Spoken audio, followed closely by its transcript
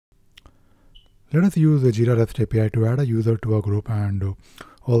Let us use the Jira REST API to add a user to a group and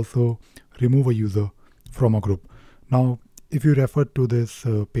also remove a user from a group. Now, if you refer to this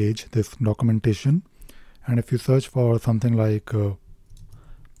page, this documentation, and if you search for something like,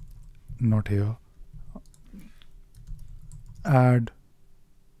 not here, add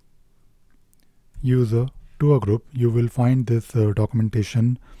user to a group, you will find this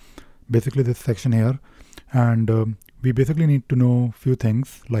documentation, basically this section here. And we basically need to know few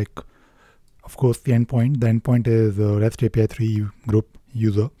things like, of course, the endpoint. The endpoint is REST API 3 group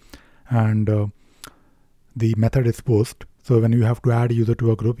user, and the method is post. So when you have to add user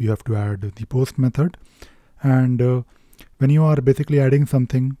to a group, you have to add the post method. And when you are basically adding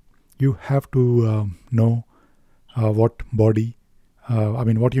something, you have to know what body,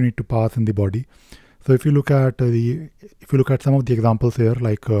 what you need to pass in the body. So if you look at some of the examples here,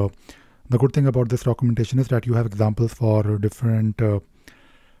 like the good thing about this documentation is that you have examples for different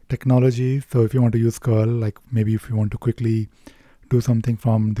technologies. So if you want to use curl, like maybe if you want to quickly do something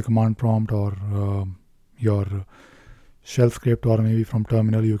from the command prompt or your shell script, or maybe from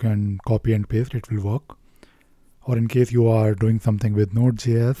terminal, you can copy and paste, it will work. Or in case you are doing something with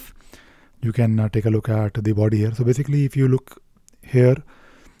Node.js, you can take a look at the body here. So basically, if you look here,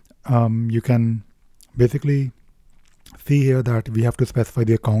 you can basically see here that we have to specify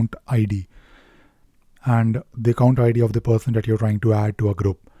the account ID and the account ID of the person that you're trying to add to a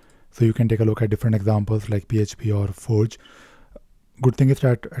group. So you can take a look at different examples like PHP or Forge. Good thing is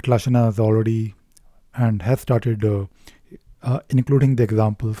that Atlassian has already and has started including the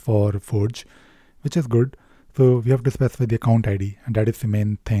examples for Forge, which is good. So we have to specify the account ID, and that is the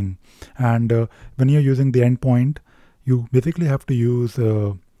main thing. And when you're using the endpoint, you basically have to use,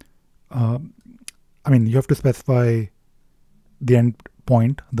 you have to specify the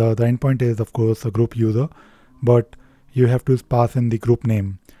endpoint. The endpoint is, of course, a group user, but you have to pass in the group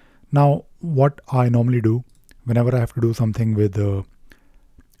name. Now, what I normally do whenever I have to do something with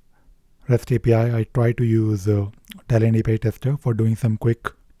REST API, I try to use Talend API tester for doing some quick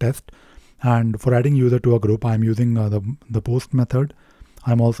test. And for adding user to a group, I'm using the post method.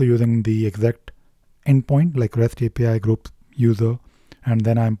 I'm also using the exact endpoint like REST API group user, and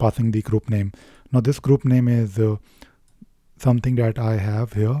then I'm passing the group name. Now this group name is something that I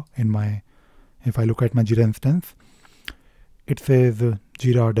have here in my, if I look at my Jira instance, it says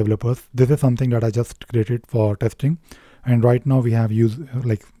Jira developers. This is something that I just created for testing. And right now we have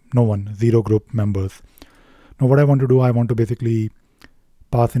no one, 0 group members. Now what I want to do, I want to basically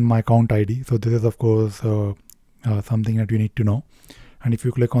pass in my account ID. So this is, of course, something that you need to know. And if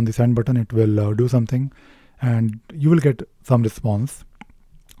you click on the send button, it will do something and you will get some response.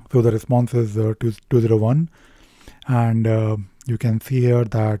 So the response is 201. And you can see here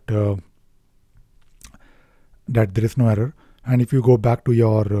that that there is no error. And if you go back to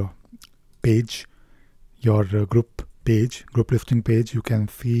your page, your group listing page, you can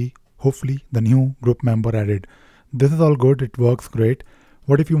see hopefully the new group member added. This is all good. It works great.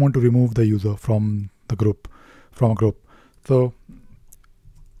 What if you want to remove the user from a group? So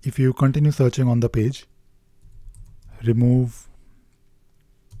if you continue searching on the page, remove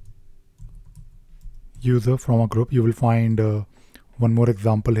user from a group, you will find one more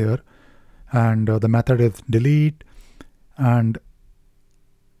example here. And the method is delete. And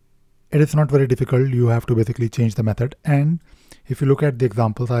it is not very difficult. You have to basically change the method. And if you look at the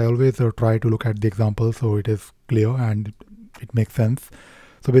examples, I always try to look at the examples so it is clear and it makes sense.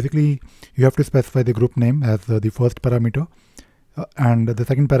 So basically, you have to specify the group name as the first parameter, and the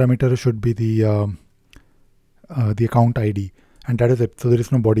second parameter should be the account ID, and that is it. So there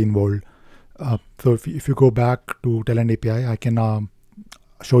is no body involved. So if you go back to Talend API, I can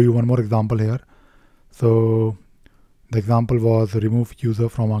show you one more example here. So the example was remove user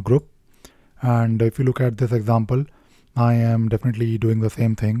from a group, and if you look at this example, I am definitely doing the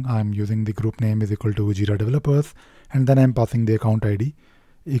same thing. I'm using the group name is equal to Jira developers, and then I'm passing the account ID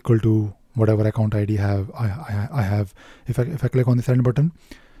equal to whatever account ID I have. If I click on the send button,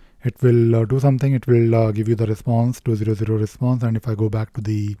 it will do something. It will give you the response, 200 response. And if I go back to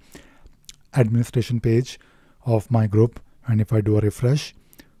the administration page of my group, and if I do a refresh,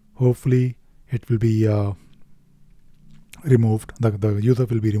 hopefully it will be removed. The user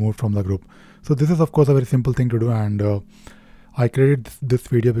will be removed from the group. So this is, of course, a very simple thing to do. And I created this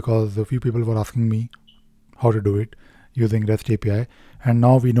video because a few people were asking me how to do it using REST API, and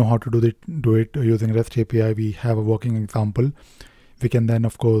now we know how to do it using REST API. We have a working example. We can then,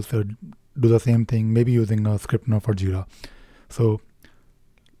 of course, do the same thing, maybe using a script now for Jira. So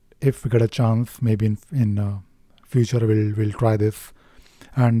if we get a chance, maybe in future we'll try this.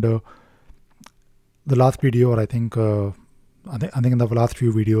 And the last video, or I think in the last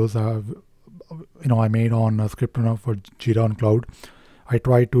few videos, I made on script runner for Jira on cloud. I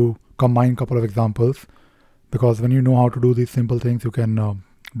try to combine a couple of examples, because when you know how to do these simple things, you can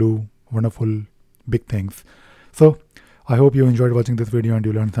do wonderful big things. So I hope you enjoyed watching this video and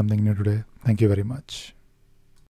you learned something new today. Thank you very much.